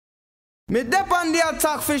Me dep on the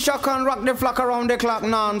attack, fish I can rock the flock around the clock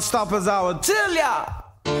non-stop as I would tell ya.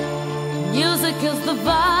 Music is the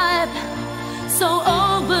vibe, so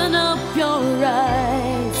open up your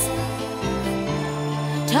eyes.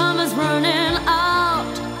 Time is running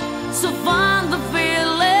out, so find the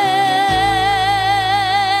feeling.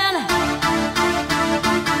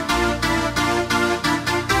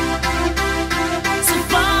 So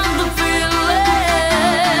find the feeling.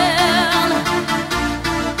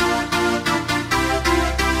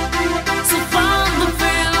 So find the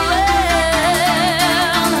feeling.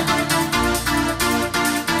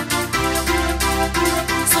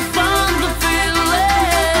 So find the feeling.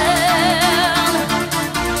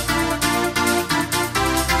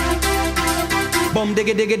 Bum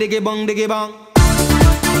diggy diggy diggy bong diggy bong.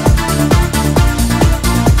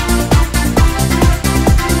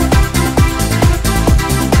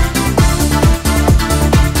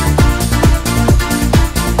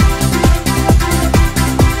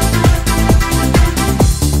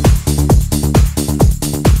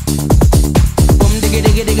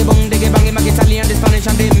 Italian, the Spanish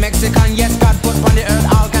and the Mexican. Yes, God put on the earth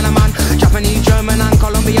all kind of man. Japanese, German and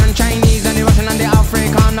Colombian, Chinese and the Russian and the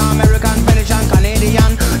African, American, Venetian,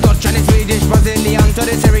 Canadian, Dutch and the Swedish, Brazilian, to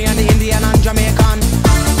the Syrian, the Indian and Jamaican.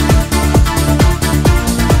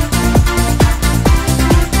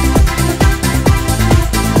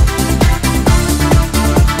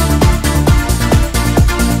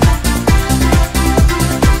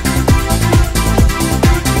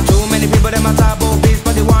 Too many people them a talk about peace,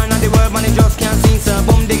 but the war and the world man, it just can't sing. So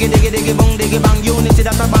boom diggy diggy diggy boom diggy bang. Unity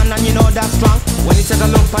that's a band and you know that's strong. When you take a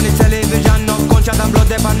look on the television, no gunshot and blood,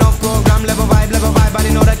 there but no program. Level vibe, but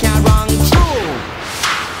you know that can't